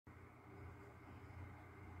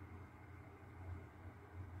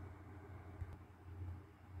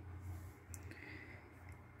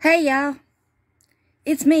Hey y'all,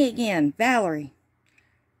 it's me again, Valerie,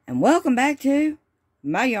 and welcome back to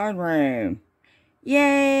my yarn room.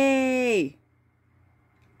 Yay!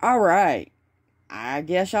 Alright, I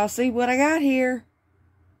guess y'all see what I got here.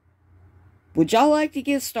 Would y'all like to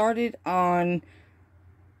get started on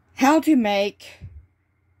how to make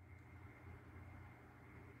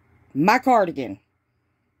my cardigan?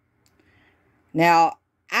 Now,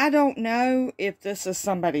 I don't know if this is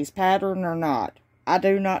somebody's pattern or not. I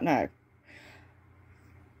do not know.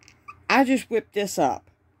 I just whipped this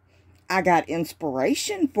up. I got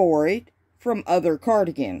inspiration for it from other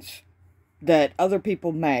cardigans that other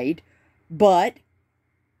people made, but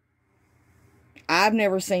I've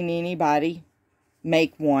never seen anybody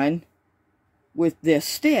make one with this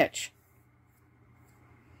stitch.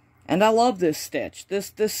 And I love this stitch.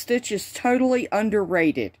 This stitch is totally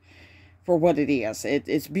underrated for what it is.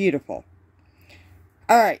 It's beautiful.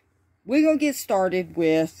 Alright. We're going to get started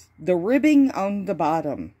with the ribbing on the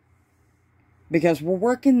bottom, because we're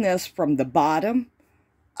working this from the bottom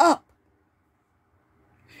up.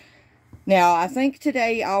 Now, I think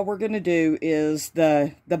today all we're going to do is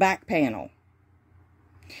the back panel.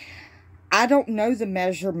 I don't know the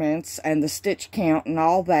measurements and the stitch count and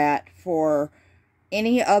all that for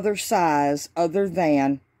any other size other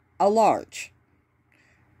than a large,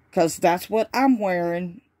 because that's what I'm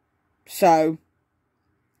wearing, so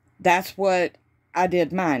that's what I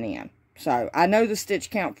did mine in. So, I know the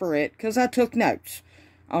stitch count for it because I took notes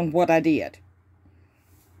on what I did.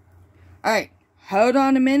 Alright, hold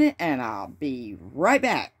on a minute and I'll be right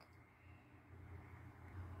back.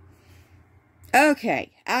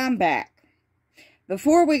 Okay, I'm back.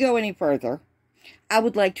 Before we go any further, I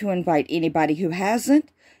would like to invite anybody who hasn't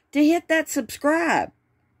to hit that subscribe.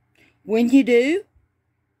 When you do,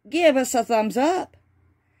 give us a thumbs up.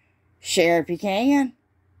 Share if you can.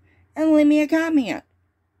 And leave me a comment.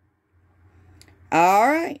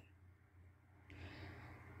 Alright.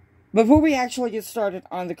 Before we actually get started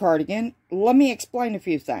on the cardigan, let me explain a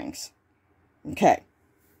few things. Okay.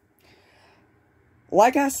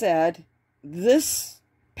 Like I said, this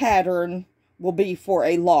pattern will be for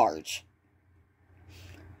a large.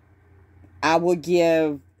 I will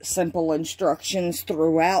give simple instructions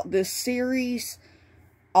throughout this series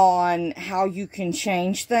on how you can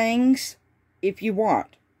change things if you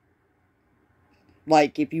want.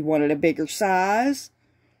 Like, if you wanted a bigger size,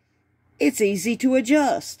 it's easy to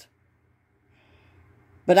adjust.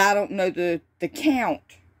 But I don't know the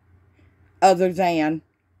count other than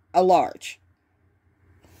a large.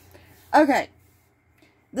 Okay.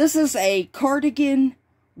 This is a cardigan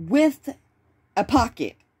with a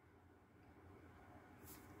pocket.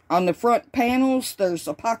 On the front panels, there's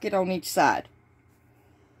a pocket on each side.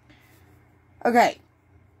 Okay.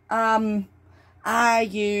 I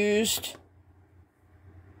used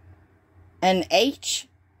an H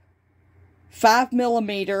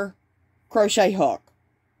 5mm crochet hook.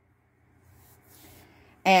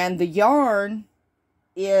 And the yarn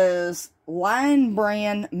is Lion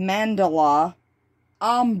Brand Mandala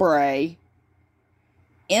Ombre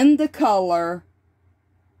in the color,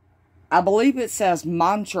 I believe it says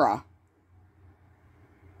Mantra.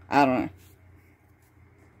 I don't know.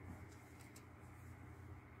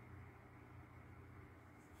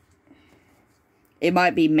 It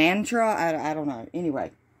might be Mantra. I don't know.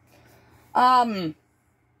 Anyway.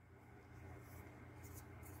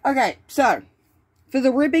 Okay, so, for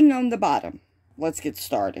the ribbing on the bottom, let's get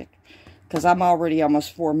started. Because I'm already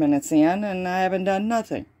almost 4 minutes in, and I haven't done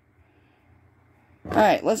nothing.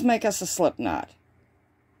 Alright, let's make us a slip knot.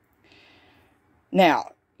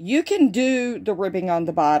 Now, you can do the ribbing on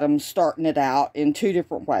the bottom, starting it out in two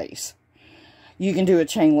different ways. You can do a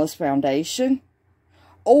chainless foundation,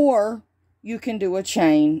 or you can do a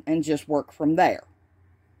chain and just work from there.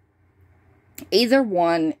 Either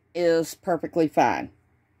one is perfectly fine.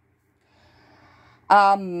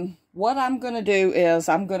 What I'm going to do is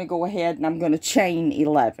I'm going to go ahead and I'm going to chain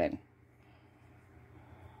 11.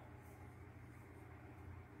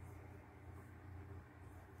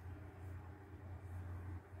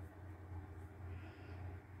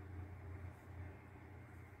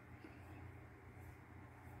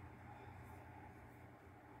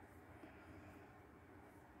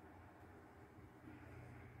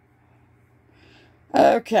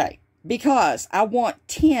 Okay, because I want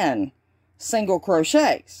 10 single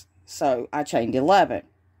crochets, so I chained 11.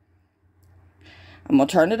 I'm going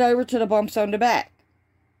to turn it over to the bumps on the back.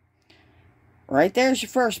 Right there's your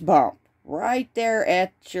first bump, right there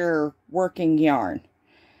at your working yarn.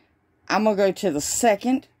 I'm going to go to the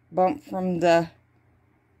second bump from the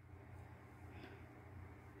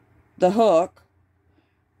hook,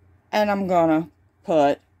 and I'm going to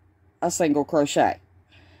put a single crochet.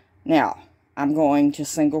 Now, I'm going to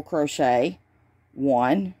single crochet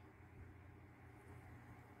 1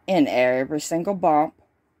 in every single bump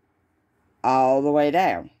all the way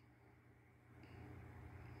down.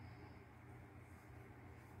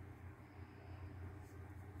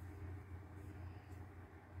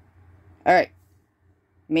 Alright,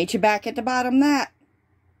 meet you back at the bottom of that.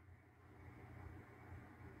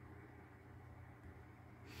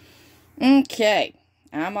 Okay,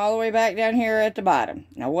 I'm all the way back down here at the bottom.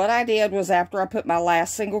 Now what I did was after I put my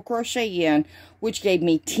last single crochet in, which gave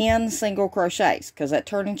me 10 single crochets, because that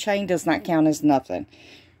turning chain does not count as nothing.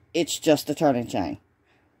 It's just a turning chain.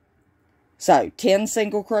 So, 10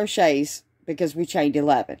 single crochets because we chained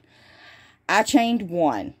 11. I chained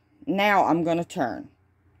 1. Now I'm going to turn.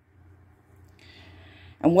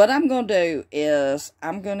 And what I'm going to do is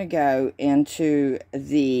I'm going to go into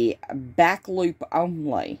the back loop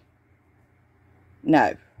only.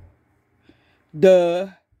 No. Duh.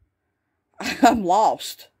 I'm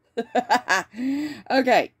lost.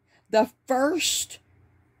 Okay. The first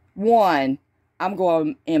one, I'm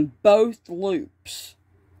going in both loops.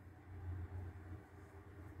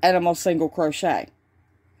 And I'm going to single crochet.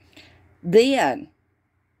 Then,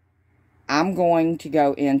 I'm going to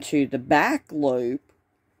go into the back loop,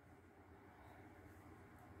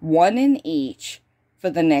 1 in each, for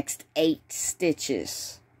the next 8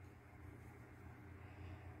 stitches.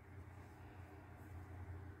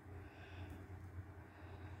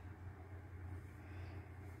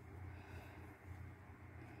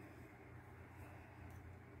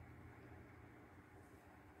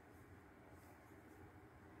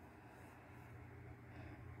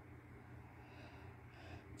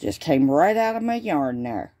 Just came right out of my yarn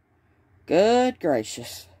there. Good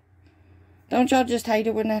gracious. Don't y'all just hate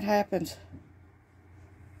it when that happens?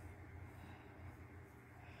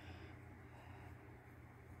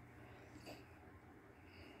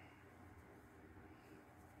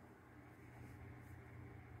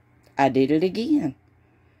 I did it again.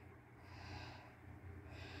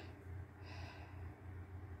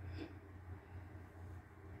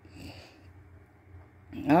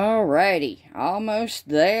 Alrighty, almost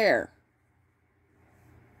there.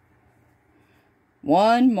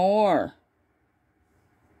 One more.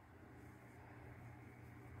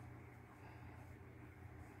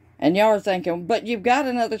 And y'all are thinking, but you've got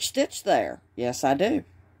another stitch there. Yes, I do.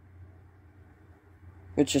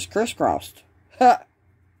 Which is crisscrossed.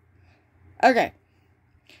 Okay.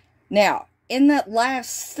 Now, in that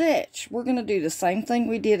last stitch, we're going to do the same thing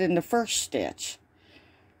we did in the first stitch.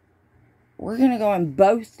 We're going to go in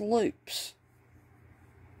both loops.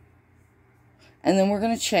 And then we're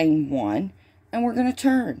going to chain 1. And we're going to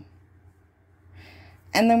turn.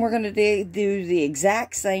 And then we're going to do the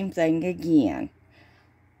exact same thing again.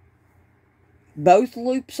 Both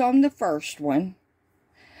loops on the first one.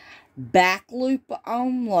 Back loop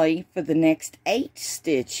only for the next 8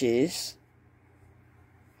 stitches.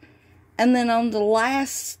 And then on the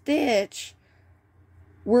last stitch,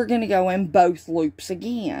 we're going to go in both loops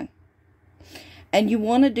again. And you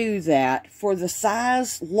want to do that for the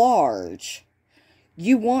size large.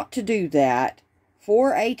 You want to do that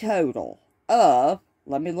for a total of,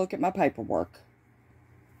 let me look at my paperwork,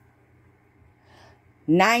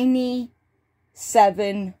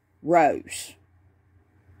 97 rows.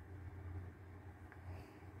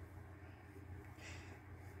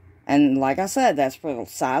 And like I said, that's for the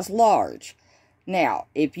size large. Now,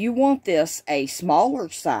 if you want this a smaller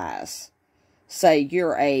size, say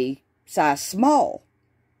you're a size small,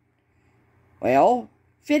 well,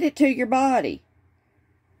 fit it to your body.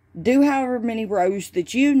 Do however many rows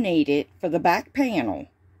that you need it for the back panel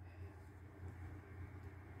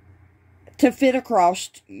to fit across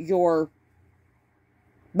your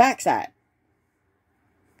backside.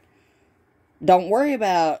 Don't worry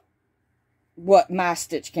about what my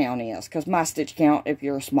stitch count is, because my stitch count, if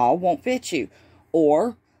you're small, won't fit you.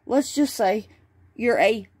 Or, let's just say you're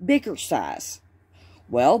a bigger size.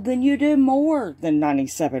 Well, then you do more than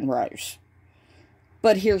 97 rows.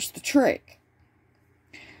 But here's the trick.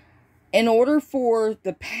 In order for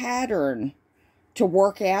the pattern to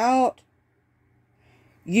work out,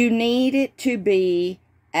 you need it to be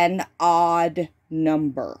an odd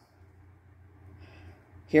number.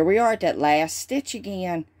 Here we are at that last stitch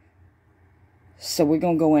again. So we're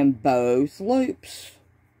going to go in both loops.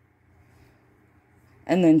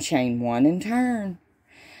 And then chain 1 and turn.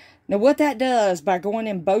 Now what that does, by going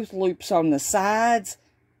in both loops on the sides,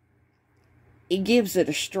 it gives it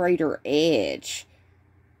a straighter edge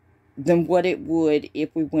than what it would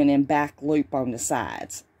if we went in back loop on the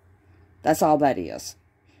sides. That's all that is.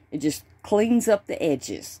 It just cleans up the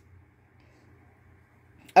edges.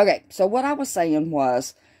 Okay, so what I was saying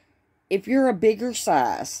was, if you're a bigger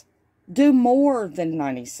size, do more than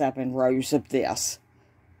 97 rows of this.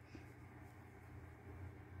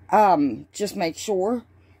 Just make sure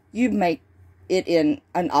you make it in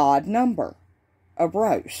an odd number of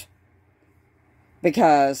rows.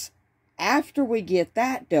 Because after we get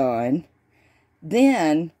that done,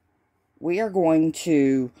 then we are going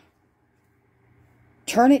to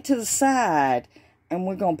turn it to the side, and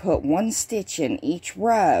we're going to put 1 stitch in each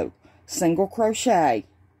row, single crochet,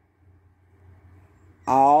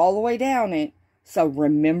 all the way down it. So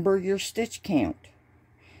remember your stitch count.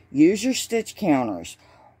 Use your stitch counters.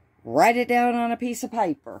 Write it down on a piece of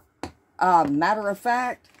paper. Matter of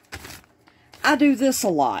fact, I do this a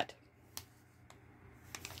lot.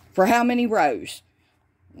 For how many rows?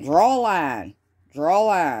 Draw a line, draw a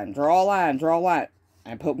line, draw a line, draw a line,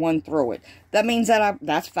 and put 1 through it. That means that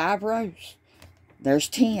that's 5 rows. There's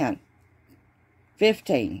 10,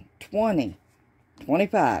 15, 20,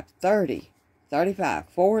 25, 30, 35,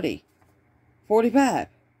 40, 45.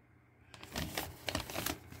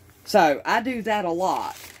 So, I do that a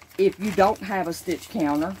lot. If you don't have a stitch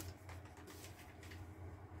counter,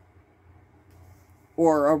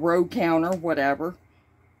 or a row counter, whatever,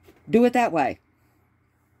 do it that way.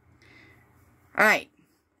 Alright,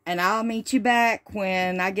 and I'll meet you back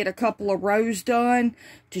when I get a couple of rows done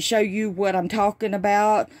to show you what I'm talking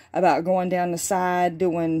about going down the side,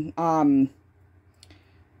 doing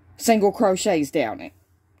single crochets down it.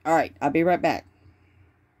 Alright, I'll be right back.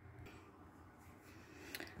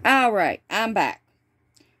 Alright, I'm back.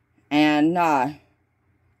 And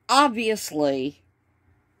obviously,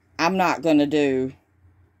 I'm not going to do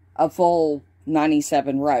a full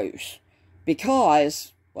 97 rows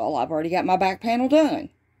because, well, I've already got my back panel done.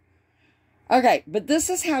 Okay, but this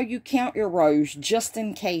is how you count your rows, just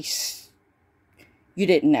in case you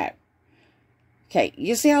didn't know. Okay,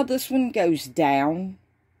 you see how this one goes down?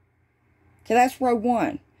 Okay, that's row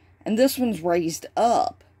 1. And this one's raised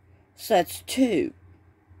up, so that's 2.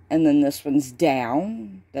 And then this one's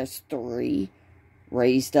down, that's 3.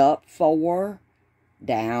 Raised up, 4.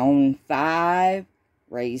 Down, 5.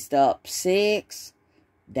 Raised up, 6.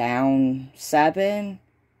 Down, 7.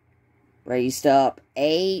 Raised up,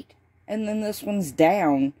 8. And then this one's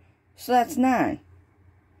down, so that's 9.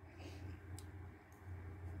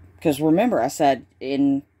 Because remember, I said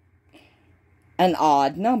in an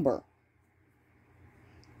odd number.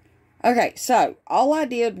 Okay, so all I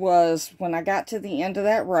did was, when I got to the end of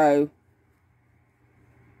that row,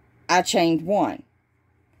 I chained 1.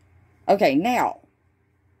 Okay, now,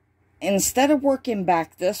 instead of working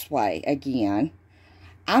back this way again,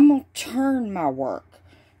 I'm going to turn my work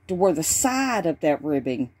to where the side of that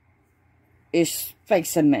ribbing is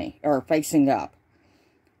facing me, or facing up.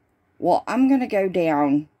 Well, I'm going to go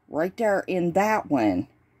down right there in that one,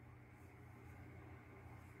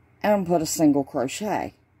 and I'm going to put a single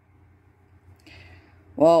crochet.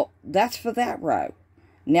 Well, that's for that row.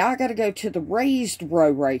 Now I got to go to the raised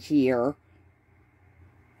row right here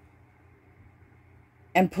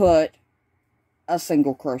and put a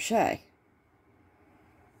single crochet.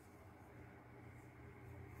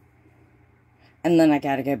 And then I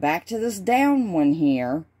got to go back to this down one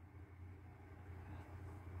here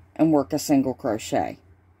and work a single crochet.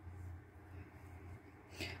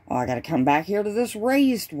 Well, I got to come back here to this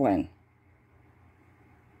raised one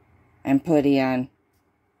and put in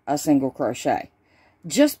a single crochet.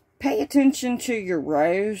 Just pay attention to your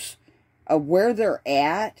rows of where they're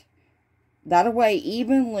at. That way,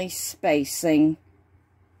 evenly spacing,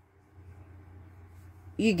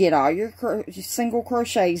 you get all your single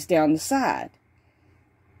crochets down the side.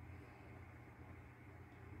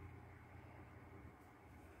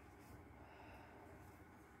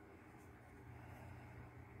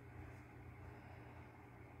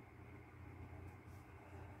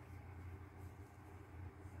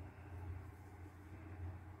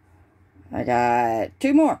 I got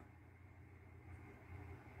 2 more.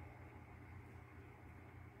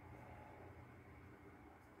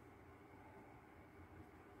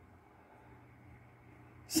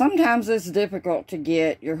 Sometimes it's difficult to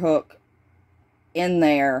get your hook in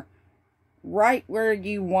there right where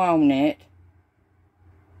you want it.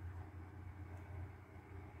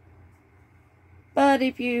 But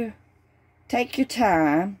if you take your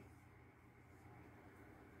time,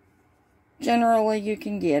 generally you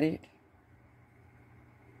can get it.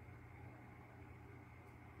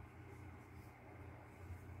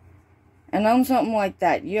 And on something like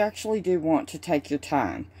that, you actually do want to take your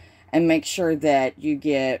time and make sure that you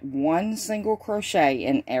get 1 single crochet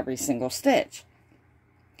in every single stitch.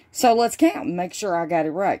 So let's count and make sure I got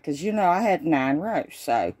it right, because you know I had 9 rows.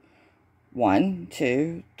 So 1,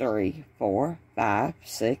 2, 3, 4, 5,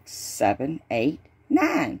 6, 7, 8,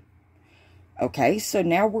 9. Okay, so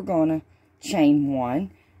now we're going to chain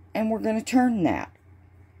 1 and we're going to turn that.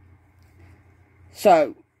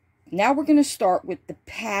 So now we're going to start with the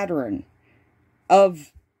pattern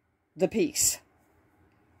of the piece.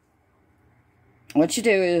 What you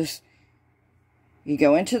do is you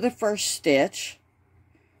go into the first stitch,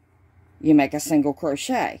 you make a single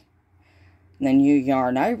crochet, then you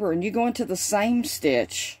yarn over and you go into the same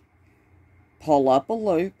stitch, pull up a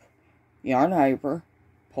loop, yarn over,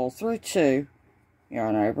 pull through 2,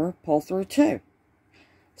 yarn over, pull through 2.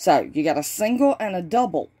 So you got a single and a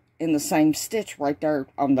double in the same stitch right there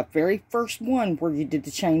on the very first one where you did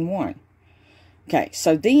the chain 1. Okay,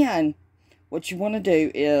 so then what you want to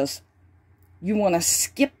do is you want to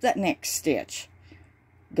skip that next stitch,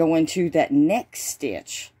 go into that next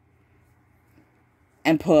stitch,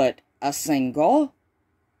 and put a single,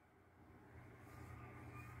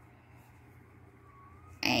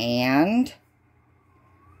 and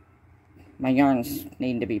my yarns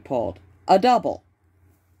need to be pulled, a double.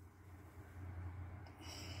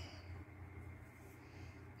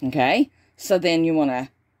 Okay, so then you want to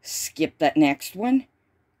skip that next one,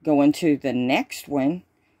 go into the next one,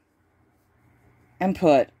 and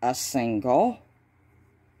put a single,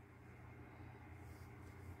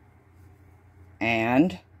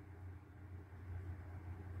 and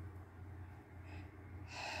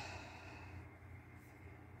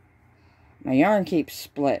my yarn keeps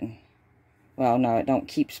splitting. Well, no, it don't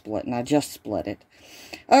keep splitting. I just split it.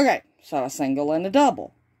 Okay, so a single and a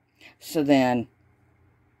double. So then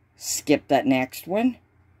skip that next one,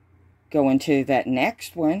 go into that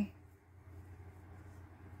next one,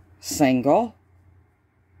 single,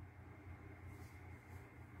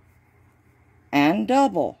 and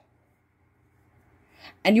double.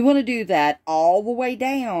 And you want to do that all the way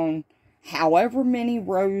down, however many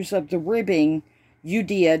rows of the ribbing you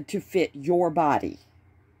did to fit your body.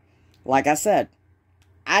 Like I said,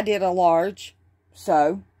 I did a large,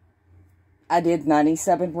 so I did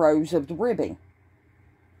 97 rows of the ribbing.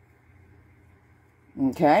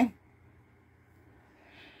 Okay?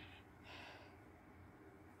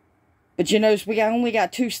 But you notice we only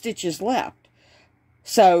got 2 stitches left.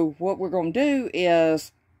 So what we're going to do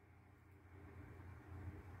is,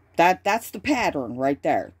 that's the pattern right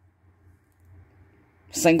there.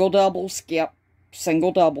 Single, double, skip,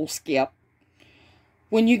 single, double, skip.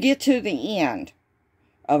 When you get to the end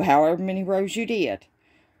of however many rows you did,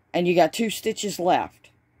 and you got 2 stitches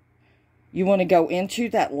left, you want to go into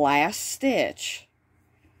that last stitch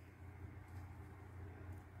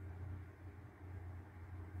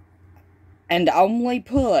and only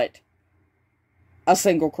put a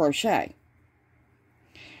single crochet.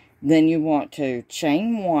 Then you want to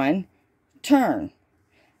chain 1, turn.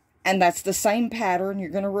 And that's the same pattern you're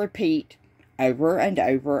going to repeat over and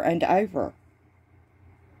over and over.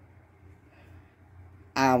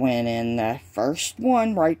 I went in the first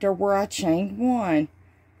one right there where I chained 1,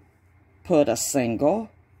 put a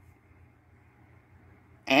single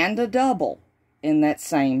and a double in that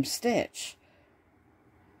same stitch.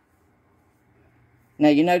 Now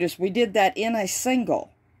you notice we did that in a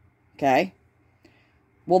single, okay?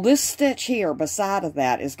 Well, this stitch here beside of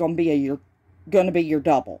that is going to be your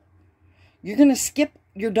double. You're going to skip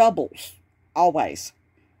your doubles always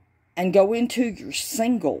and go into your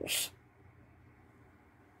singles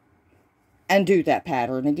and do that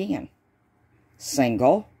pattern again.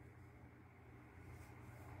 Single,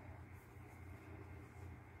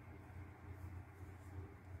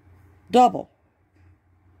 double,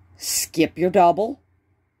 skip your double,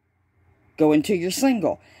 go into your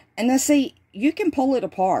single. And now see, you can pull it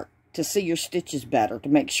apart to see your stitches better, to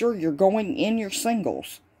make sure you're going in your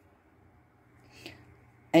singles.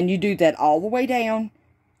 And you do that all the way down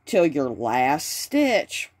till your last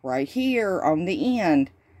stitch right here on the end.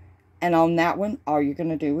 And on that one, all you're going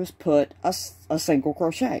to do is put a single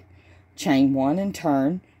crochet. Chain 1 and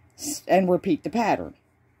turn and repeat the pattern.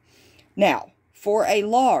 Now, for a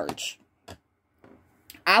large,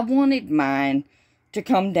 I wanted mine to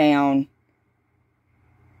come down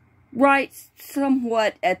right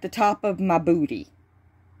somewhat at the top of my booty.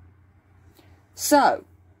 So,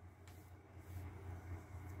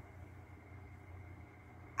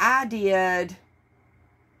 I did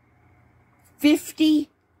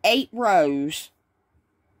 58 rows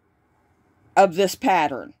of this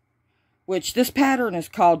pattern, which this pattern is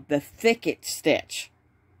called the thicket stitch.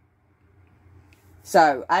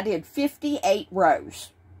 So, I did 58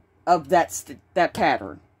 rows of that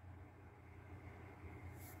pattern.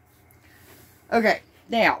 Okay,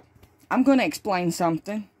 now, I'm going to explain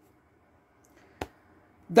something.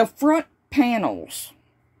 The front panels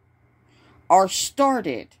are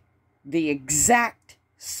started the exact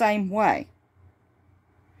same way.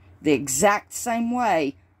 The exact same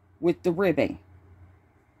way with the ribbing.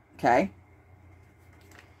 Okay?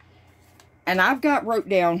 And I've got wrote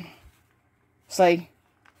down, see,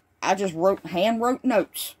 I just hand wrote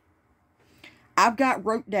notes. I've got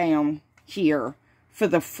wrote down here for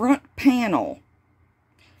the front panel,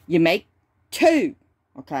 you make 2,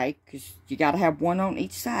 okay? Because you got to have one on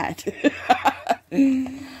each side.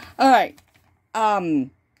 Alright.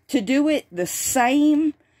 To do it the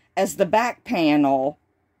same as the back panel,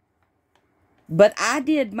 but I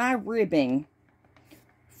did my ribbing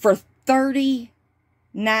for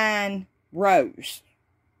 39 rows.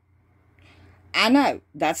 I know,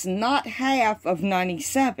 that's not half of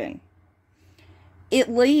 97. It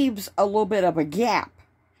leaves a little bit of a gap,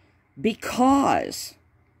 because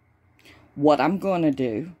what I'm going to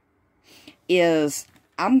do is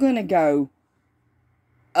I'm going to go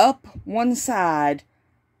up one side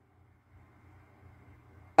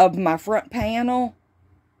of my front panel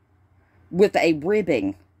with a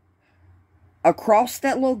ribbing across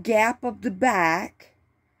that little gap of the back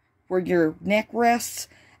where your neck rests,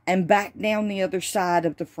 and back down the other side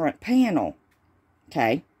of the front panel.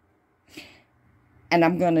 Okay? And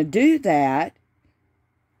I'm going to do that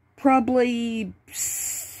probably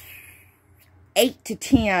 8 to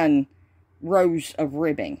 10 rows of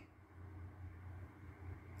ribbing.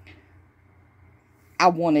 I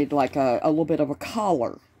wanted like a little bit of a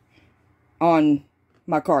collar on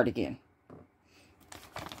my cardigan.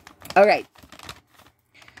 Okay.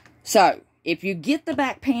 So, if you get the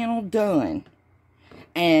back panel done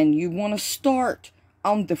and you want to start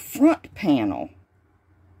on the front panel,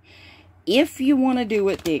 if you want to do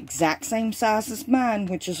it the exact same size as mine,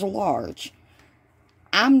 which is a large,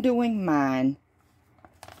 I'm doing mine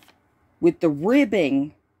with the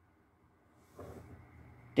ribbing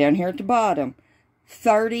down here at the bottom,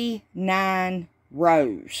 39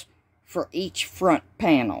 rows for each front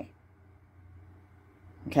panel.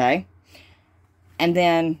 Okay? And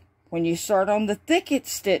then when you start on the thicket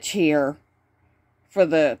stitch here for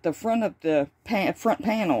the front of the front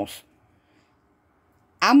panels,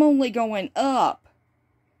 I'm only going up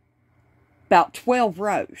about 12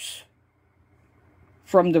 rows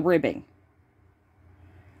from the ribbing,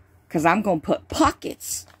 because I'm going to put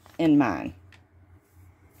pockets in mine.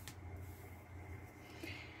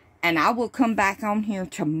 And I will come back on here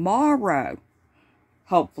tomorrow,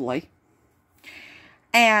 hopefully,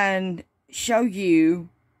 and show you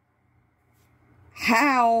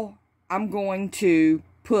how I'm going to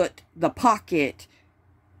put the pocket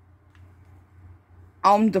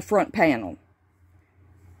on the front panel.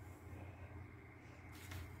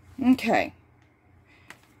 Okay.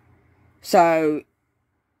 So,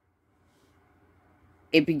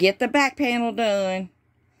 if you get the back panel done,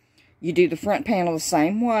 you do the front panel the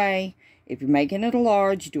same way. If you're making it a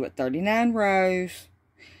large, you do it 39 rows.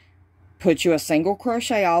 Put you a single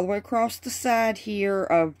crochet all the way across the side here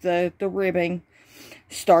of the ribbing.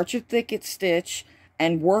 Start your thicket stitch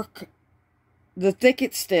and work the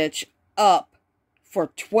thicket stitch up for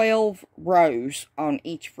 12 rows on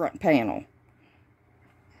each front panel.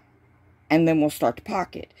 And then we'll start the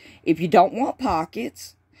pocket. If you don't want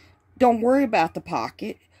pockets, don't worry about the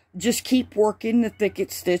pocket. Just keep working the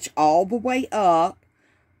thicket stitch all the way up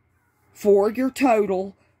for your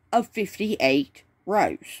total of 58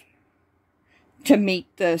 rows to meet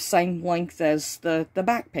the same length as the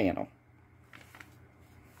back panel.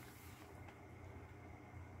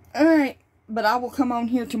 Alright, but I will come on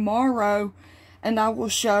here tomorrow and I will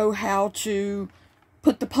show how to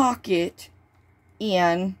put the pocket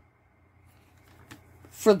in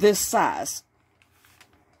for this size.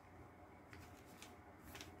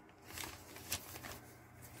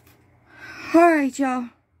 Alright, y'all.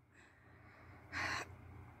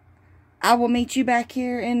 I will meet you back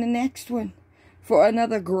here in the next one for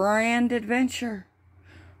another grand adventure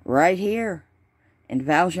right here in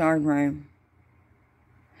Val's Yarn Room.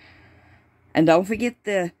 And don't forget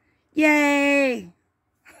the yay!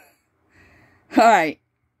 Alright.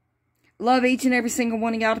 Love each and every single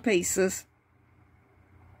one of y'all to pieces.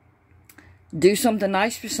 Do something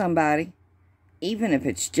nice for somebody, even if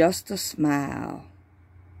it's just a smile.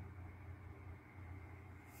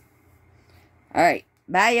 Alright.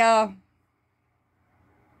 Bye, y'all.